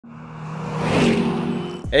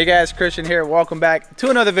Hey guys, Christian here. Welcome back to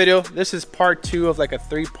another video. This is part 2 of like a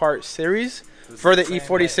 3-part series for the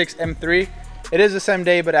E46 M3. It is the same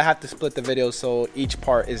day, but I have to split the videos so each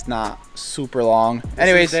part is not super long.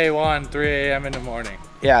 Anyways, day 1, 3 a.m. in the morning.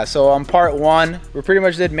 Yeah, so on part 1, we pretty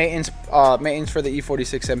much did maintenance for the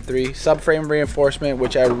E46 M3, subframe reinforcement,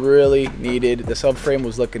 which I really needed. The subframe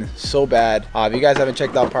was looking so bad. If you guys haven't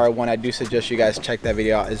checked out part 1, I do suggest you guys check that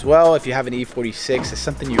video out as well. If you have an E46, it's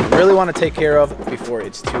something you really want to take care of before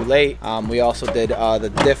it's too late. We also did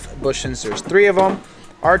the diff bushings. There's 3 of them.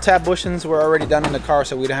 R-tab bushings were already done in the car,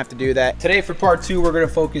 so we don't have to do that. Today for part 2, we're going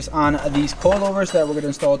to focus on these coilovers that we're going to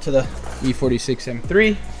install to the E46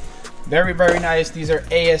 M3. Very, very nice. These are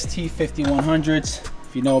AST 5100s.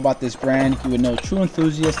 If you know about this brand, you would know true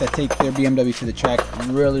enthusiasts that take their BMW to the track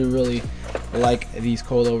really like these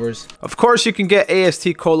coilovers. Of course, you can get AST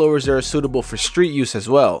coilovers that are suitable for street use as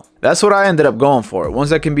well. That's what I ended up going for, ones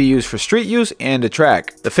that can be used for street use and the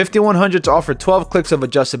track. The 5100s offer 12 clicks of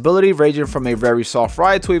adjustability, ranging from a very soft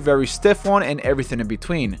ride to a very stiff one and everything in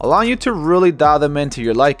between, allowing you to really dial them into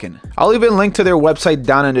your liking. I'll even link to their website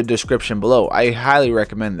down in the description below. I highly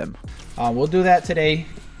recommend them. We'll do that today.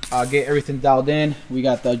 Get everything dialed in. We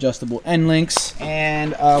got the adjustable end links,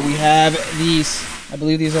 and we have these, I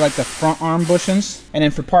believe these are like the front arm bushings. And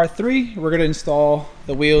then for part 3, we're gonna install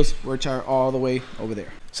the wheels, which are all the way over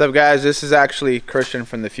there. What's up guys, this is actually Christian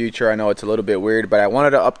from the future. I know it's a little bit weird, but I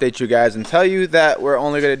wanted to update you guys and tell you that we're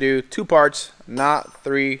only gonna do 2 parts, not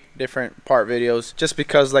 3 different part videos, just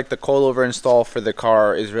because like the coilover install for the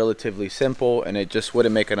car is relatively simple and it just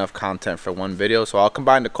wouldn't make enough content for 1 video. So I'll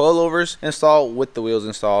combine the coilovers install with the wheels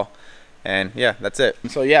install, and yeah, that's it.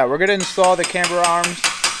 So yeah, we're gonna install the camber arms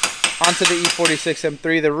onto the E46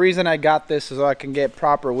 M3. The reason I got this is so I can get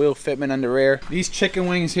proper wheel fitment on the rear. These chicken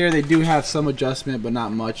wings here, they do have some adjustment, but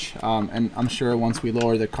not much. And I'm sure once we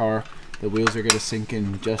lower the car, the wheels are gonna sink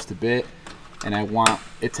in just a bit. And I want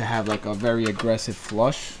it to have like a very aggressive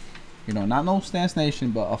flush. You know, not no stance nation,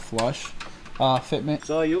 but a flush fitment.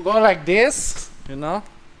 So you go like this, you know,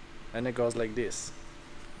 and it goes like this.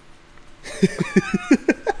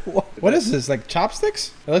 What is this, like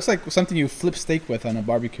chopsticks? It looks like something you flip steak with on a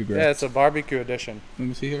barbecue grill. Yeah, it's a barbecue edition. Let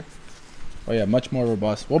me see here. Oh yeah, much more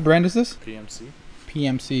robust. What brand is this? PMC.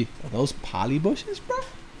 PMC. Are those poly bushes, bro?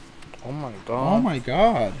 Oh my god. Oh my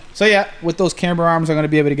god. So yeah, with those camber arms, I'm going to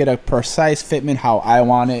be able to get a precise fitment how I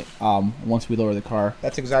want it once we lower the car.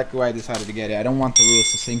 That's exactly why I decided to get it. I don't want the wheels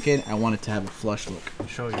to sink in. I want it to have a flush look. I'll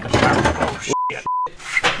show you the camera. Oh shit.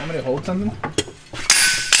 Want me to hold something?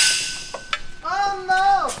 Oh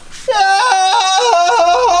no!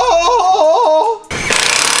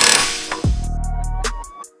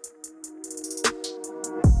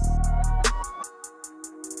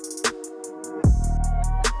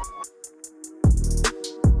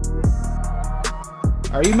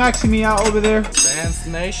 Are you maxing me out over there? Stance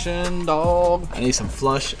Nation, dog. I need some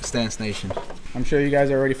flush Stance Nation. I'm sure you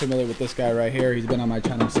guys are already familiar with this guy right here. He's been on my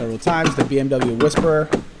channel several times, the BMW Whisperer.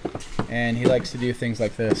 And he likes to do things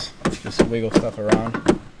like this. Just wiggle stuff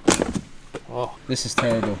around. Oh, this is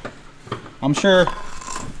terrible. I'm sure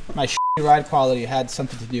my shitty ride quality had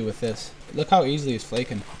something to do with this. Look how easily it's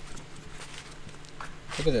flaking.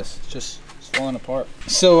 Look at this, it's falling apart.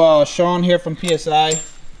 So Sean here from PSI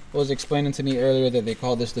was explaining to me earlier that they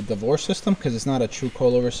call this the divorce system because it's not a true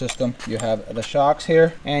coilover system. You have the shocks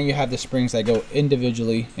here and you have the springs that go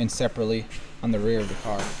individually and separately on the rear of the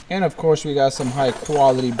car. And of course we got some high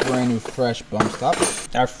quality brand new fresh bump stops.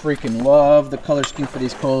 I freaking love the color scheme for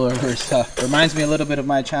these coilovers. Reminds me a little bit of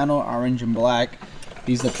my channel, orange and black.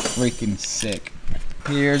 These look freaking sick.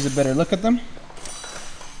 Here's a better look at them.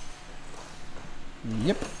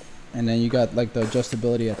 Yep. And then you got like the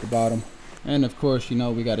adjustability at the bottom. And of course, you know,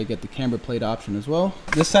 we got to get the camber plate option as well.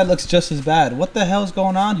 This side looks just as bad. What the hell's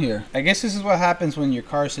going on here? I guess this is what happens when your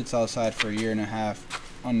car sits outside for 1.5 years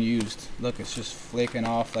unused. Look, it's just flaking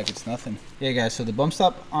off like it's nothing. Yeah guys, so the bump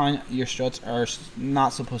stop on your struts are not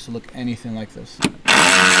supposed to look anything like this.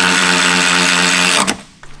 I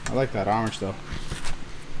like that orange though.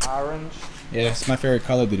 Orange? Yeah, it's my favorite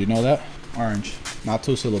color. Did you know that? Orange. Not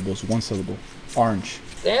 2 syllables, 1 syllable. Orange.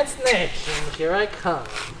 Stance Nation, here I come.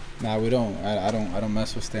 Nah, we don't. I don't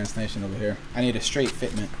mess with Stance Nation over here. I need a straight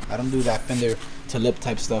fitment. I don't do that fender to lip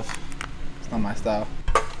type stuff. It's not my style.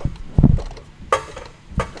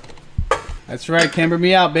 That's right, camber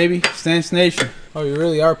me out, baby. Stance Nation. Oh, you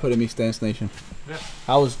really are putting me Stance Nation. Yeah.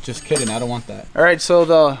 I was just kidding. I don't want that. All right, so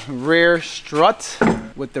the rear strut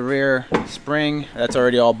with the rear spring, that's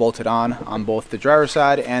already all bolted on both the driver's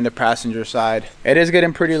side and the passenger side. It is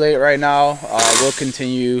getting pretty late right now. We'll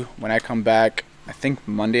continue when I come back. I think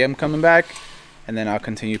Monday I'm coming back. and then I'll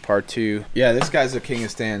continue part 2. Yeah, this guy's the king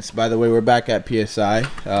of stance. By the way, we're back at PSI.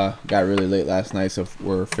 Got really late last night, so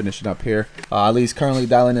we're finishing up here. Ali's currently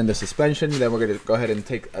dialing in the suspension. Then we're gonna go ahead and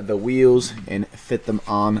take the wheels and fit them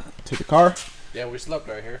on to the car. Yeah, we slept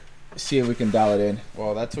right here. See if we can dial it in.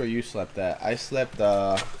 Well, that's where you slept at. I slept,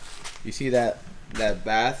 you see that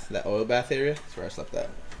bath, that oil bath area? That's where I slept at.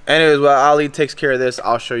 Anyways, while Ali takes care of this,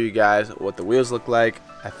 I'll show you guys what the wheels look like.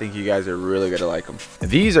 I think you guys are really gonna like them.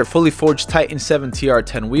 These are fully forged Titan 7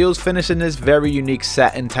 TR10 wheels, finished in this very unique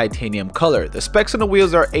satin titanium color. The specs on the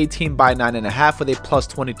wheels are 18 by 9.5 with a plus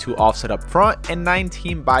 22 offset up front and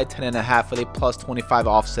 19 by 10.5 with a plus 25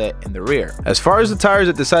 offset in the rear. As far as the tires,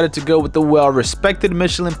 I decided to go with the well-respected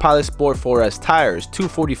Michelin Pilot Sport 4S tires,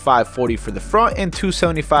 245/40 for the front and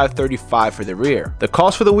 275/35 for the rear. The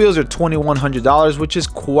cost for the wheels are $2,100, which is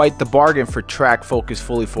quite the bargain for track-focused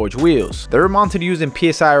fully forged wheels. They're mounted using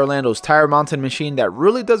PSI Orlando's tire mounting machine that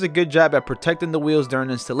really does a good job at protecting the wheels during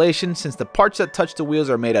installation, since the parts that touch the wheels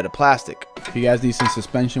are made out of plastic. If you guys need some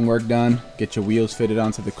suspension work done, get your wheels fitted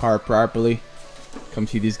onto the car properly, come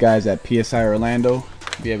see these guys at PSI Orlando.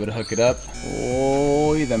 Be able to hook it up.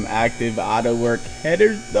 Oh, them active auto work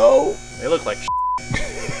headers though. They look like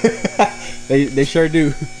they sure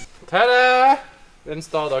do. Ta-da!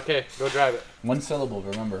 Installed. Okay, go drive it. One syllable,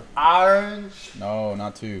 remember. Orange. No,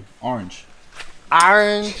 not two. Orange.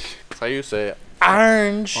 Orange. That's how you say it.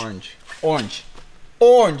 Orange. Orange. Orange.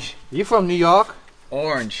 Orange. You from New York?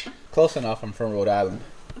 Orange. Close enough. I'm from Rhode Island.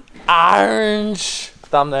 Orange.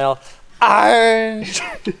 Thumbnail. Orange.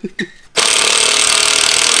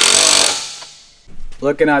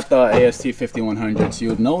 Looking at the AST 5100s,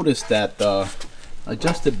 you'll notice that the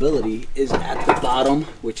adjustability is at the bottom,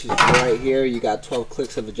 which is right here. You got 12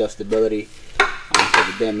 clicks of adjustability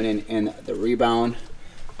for the dampening and the rebound.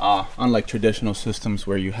 Unlike traditional systems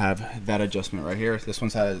where you have that adjustment right here, this one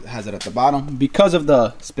has it at the bottom. Because of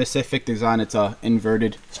the specific design, it's a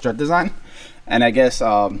inverted strut design, and I guess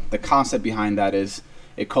the concept behind that is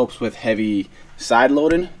it copes with heavy side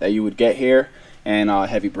loading that you would get here and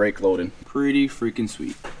heavy brake loading. Pretty freaking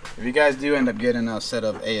sweet. If you guys do end up getting a set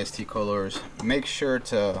of AST coilovers, make sure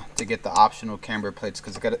to get the optional camber plates,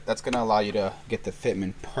 because that's going to allow you to get the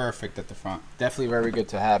fitment perfect at the front. Definitely very good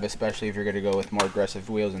to have, especially if you're going to go with more aggressive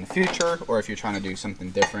wheels in the future, or if you're trying to do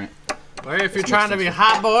something different. Or if you're trying to be a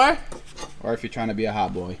hot boy. Or if you're trying to be a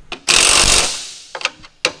hot boy.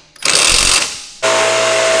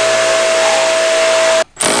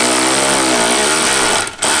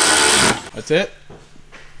 That's it?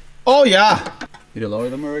 Oh yeah! Did you lower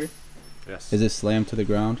them already? Yes. Is it slammed to the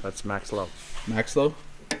ground? That's max low. Max low?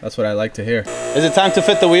 That's what I like to hear. Is it time to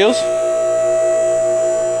fit the wheels?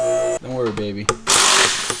 Don't worry, baby.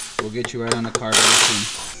 We'll get you right on the car very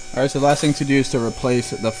soon. Alright, so the last thing to do is to replace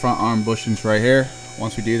the front arm bushings right here.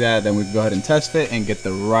 Once we do that, then we can go ahead and test fit and get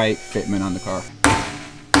the right fitment on the car.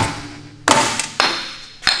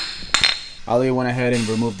 Ali went ahead and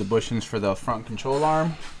removed the bushings for the front control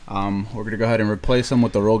arm. We're going to go ahead and replace them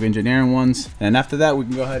with the Rogue Engineering ones. And after that, we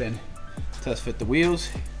can go ahead and test fit the wheels.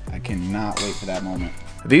 I cannot wait for that moment.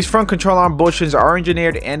 These front control arm bushings are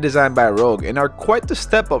engineered and designed by Rogue and are quite the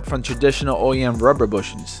step up from traditional OEM rubber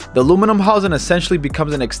bushings. The aluminum housing essentially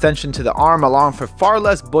becomes an extension to the arm, allowing for far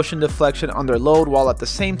less bushing deflection under load, while at the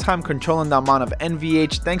same time controlling the amount of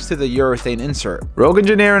NVH thanks to the urethane insert. Rogue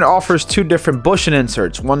Engineering offers two different bushing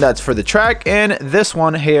inserts, one that's for the track and this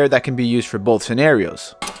one here that can be used for both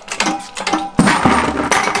scenarios.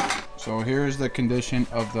 So here's the condition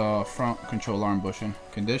of the front control arm bushing.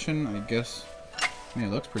 Condition, I guess, I mean,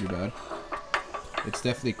 it looks pretty bad. It's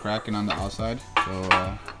definitely cracking on the outside,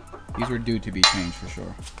 so these were due to be changed for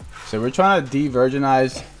sure. So we're trying to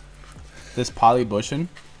de-virginize this poly bushing.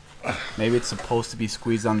 Maybe it's supposed to be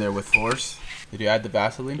squeezed on there with force. Did you add the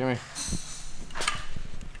Vaseline? Give me.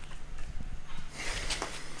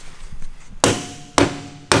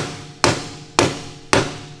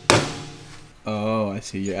 Oh, I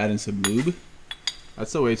see. You're adding some lube.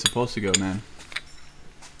 That's the way it's supposed to go, man.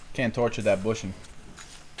 Can't torture that bushing.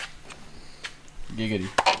 Giggity.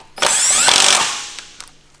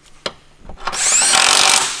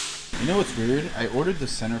 You know what's weird? I ordered the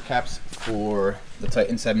center caps for the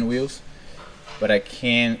Titan 7 wheels, but I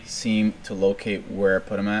can't seem to locate where I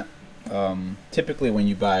put them at. Typically when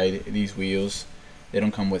you buy these wheels, they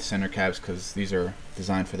don't come with center caps because these are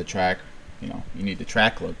designed for the track. You know, you need the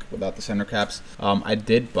track look without the center caps. I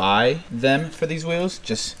did buy them for these wheels,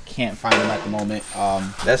 just can't find them at the moment.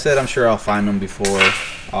 That said, I'm sure I'll find them before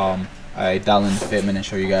I dial in the fitment and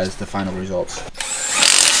show you guys the final results.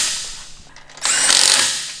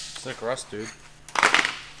 Sick rust, dude.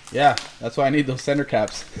 Yeah, that's why I need those center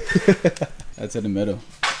caps. That's in the middle.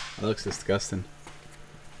 That looks disgusting.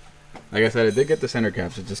 Like I said, I did get the center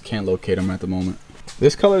caps. I just can't locate them at the moment.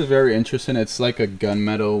 This color is very interesting. It's like a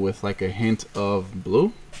gunmetal with like a hint of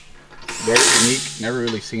blue. Very unique. Never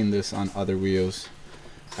really seen this on other wheels.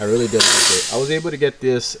 I really did like it. I was able to get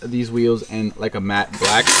these wheels in like a matte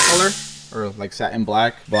black color, or like satin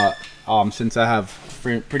black, but since I have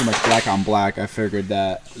pretty much black on black, I figured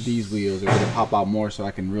that these wheels are going to pop out more so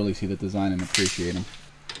I can really see the design and appreciate them.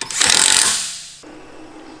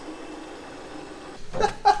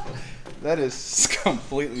 That is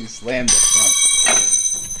completely slammed the front.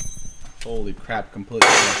 Holy crap, completely.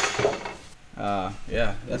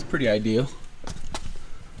 Yeah, that's pretty ideal.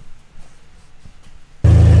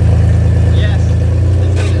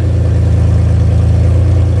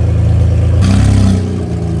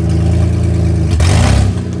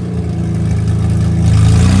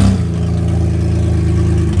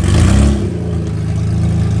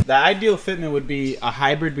 The ideal fitment would be a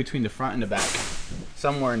hybrid between the front and the back,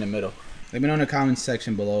 somewhere in the middle. Let me know in the comments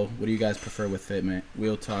section below, what do you guys prefer with fitment?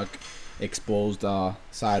 Wheel tuck, exposed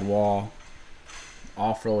sidewall,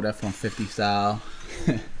 off-road F-150 style.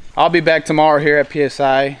 I'll be back tomorrow here at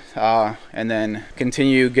PSI and then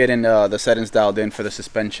continue getting the settings dialed in for the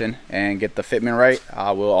suspension and get the fitment right.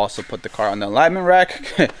 We'll also put the car on the alignment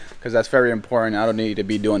rack because that's very important. I don't need to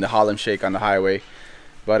be doing the Harlem shake on the highway.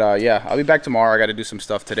 But yeah, I'll be back tomorrow. I got to do some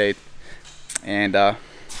stuff today. And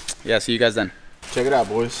yeah, see you guys then. Check it out,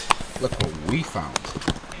 boys. Look what we found.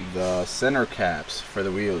 The center caps for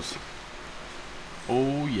the wheels.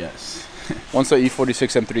 Oh, yes. Once the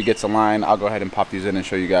E46 M3 gets aligned, I'll go ahead and pop these in and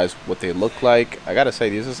show you guys what they look like. I got to say,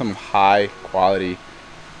 these are some high quality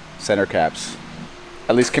center caps.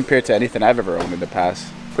 At least compared to anything I've ever owned in the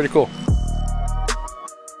past. Pretty cool.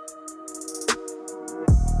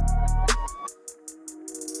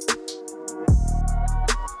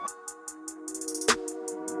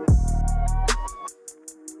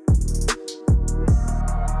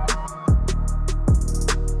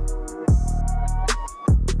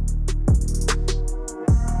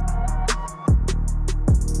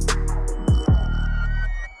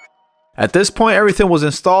 At this point, everything was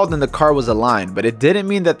installed and the car was aligned, but it didn't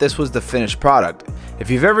mean that this was the finished product.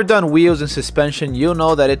 If you've ever done wheels and suspension, you'll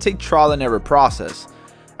know that it takes trial and error process.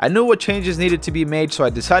 I knew what changes needed to be made, so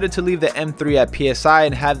I decided to leave the M3 at PSI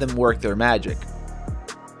and have them work their magic.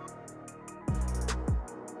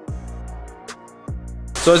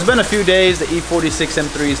 So it's been a few days. The E46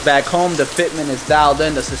 M3 is back home. The fitment is dialed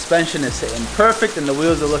in. The suspension is sitting perfect and the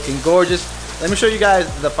wheels are looking gorgeous. Let me show you guys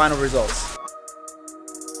the final results.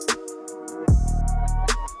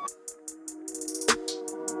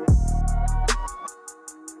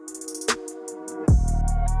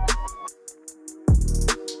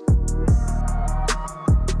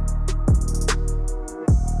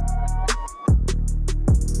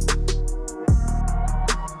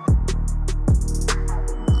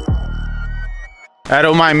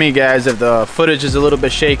 Don't mind me, guys, if the footage is a little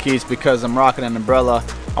bit shaky. It's because I'm rocking an umbrella.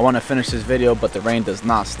 I want to finish this video, but the rain does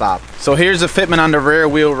not stop. So here's the fitment on the rear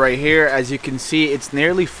wheel right here. As you can see, it's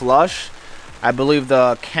nearly flush. I believe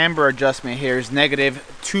the camber adjustment here is negative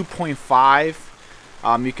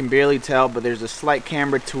 2.5. You can barely tell, but there's a slight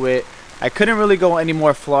camber to it. I couldn't really go any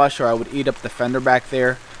more flush or I would eat up the fender back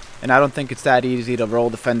there. And I don't think it's that easy to roll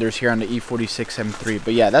the fenders here on the E46 M3.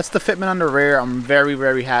 But yeah, that's the fitment on the rear. I'm very,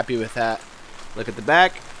 very happy with that. Look at the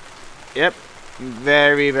back. Yep,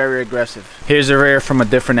 very, very aggressive. Here's the rear from a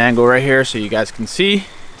different angle right here so you guys can see.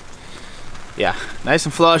 Yeah, nice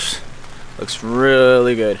and flush. Looks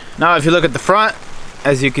really good. Now if you look at the front,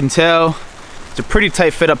 as you can tell, it's a pretty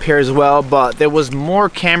tight fit up here as well, but there was more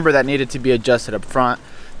camber that needed to be adjusted up front.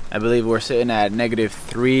 I believe we're sitting at negative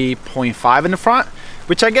 3.5 in the front,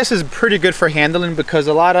 which I guess is pretty good for handling because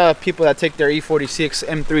a lot of people that take their E46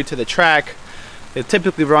 M3 to the track, they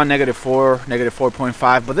typically run negative 4, negative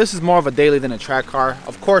 4.5, but this is more of a daily than a track car.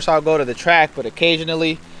 Of course, I'll go to the track, but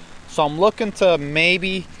occasionally. So I'm looking to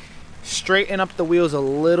maybe straighten up the wheels a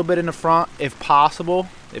little bit in the front, if possible,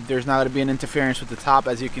 if there's not going to be an interference with the top.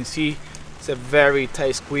 As you can see, it's a very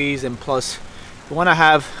tight squeeze, and plus, you want to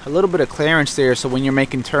have a little bit of clearance there so when you're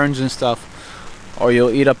making turns and stuff, or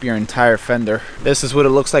you'll eat up your entire fender. This is what it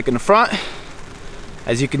looks like in the front.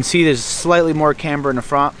 As you can see, there's slightly more camber in the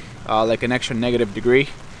front. Like an extra negative degree.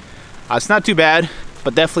 It's not too bad,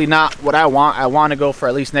 but definitely not what I want. I want to go for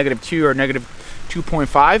at least negative 2 or negative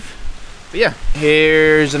 2.5. But yeah,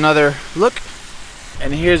 here's another look.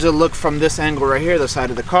 And here's a look from this angle right here, the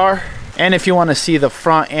side of the car. And if you want to see the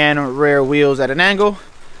front and rear wheels at an angle,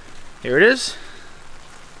 here it is.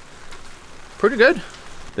 Pretty good.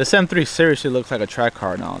 This M3 seriously looks like a track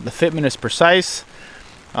car now. The fitment is precise.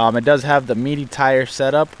 It does have the meaty tire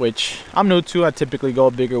setup, which I'm new to. I typically go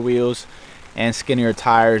bigger wheels and skinnier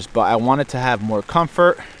tires, but I wanted to have more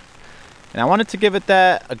comfort and I wanted to give it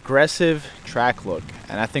that aggressive track look,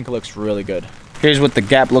 and I think it looks really good. Here's what the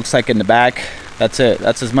gap looks like in the back. That's it.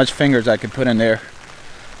 That's as much fingers I could put in there.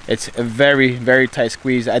 It's a very, very tight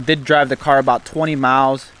squeeze. I did drive the car about 20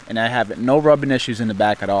 miles and I have no rubbing issues in the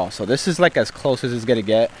back at all. So this is like as close as it's gonna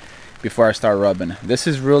get before I start rubbing. This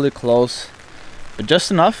is really close, but just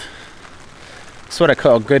enough. That's what I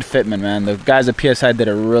call a good fitment, man. The guys at PSI did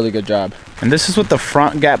a really good job. And this is what the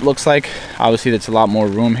front gap looks like. Obviously there's a lot more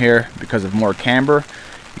room here because of more camber.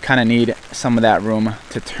 You kind of need some of that room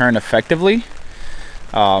to turn effectively.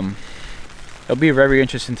 It'll be very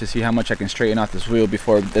interesting to see how much I can straighten out this wheel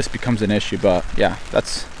before this becomes an issue. But yeah,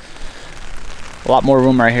 that's a lot more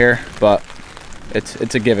room right here, but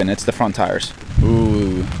it's a given. It's the front tires.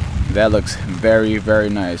 Ooh, that looks very, very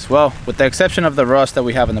nice. Well, with the exception of the rust that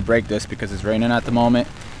we have in the brake disc because it's raining at the moment,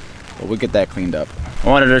 but we'll get that cleaned up. I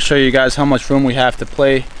wanted to show you guys how much room we have to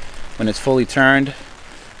play when it's fully turned.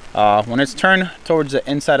 When it's turned towards the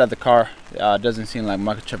inside of the car, it doesn't seem like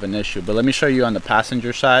much of an issue, but let me show you on the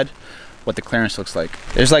passenger side what the clearance looks like.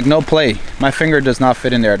 There's like no play. My finger does not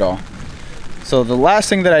fit in there at all. So the last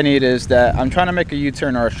thing that I need is that I'm trying to make a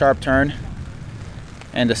U-turn or a sharp turn,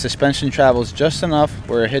 and the suspension travels just enough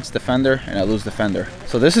where it hits the fender and I lose the fender.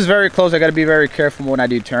 So this is very close. I got to be very careful when I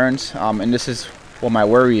do turns, and this is what my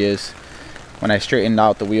worry is. When I straighten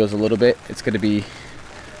out the wheels a little bit, it's going to be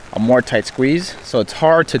a more tight squeeze, so it's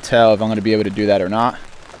hard to tell if I'm going to be able to do that or not.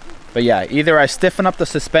 But yeah, either I stiffen up the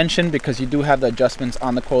suspension, because you do have the adjustments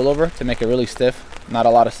on the coilover to make it really stiff. Not a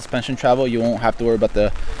lot of suspension travel. You won't have to worry about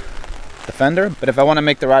the fender. But if I want to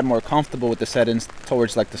make the ride more comfortable with the settings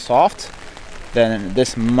towards like the soft, then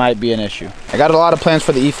this might be an issue. I got a lot of plans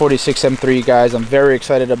for the E46 M3, guys. I'm very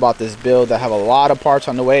excited about this build. I have a lot of parts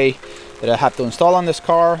on the way that I have to install on this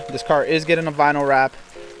car. This car is getting a vinyl wrap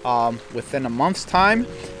within a month's time,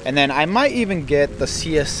 and then I might even get the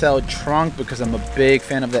CSL trunk because I'm a big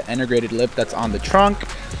fan of the integrated lip that's on the trunk.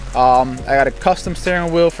 I got a custom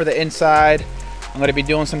steering wheel for the inside. I'm going to be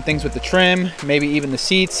doing some things with the trim, maybe even the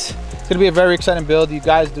seats. It's going to be a very exciting build. You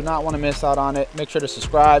guys do not want to miss out on it. Make sure to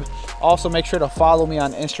subscribe. Also make sure to follow me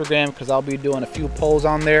on Instagram, because I'll be doing a few polls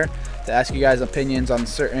on there to ask you guys opinions on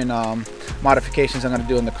certain modifications I'm going to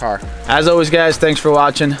do in the car. As always, guys, thanks for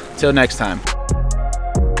watching. Till next time.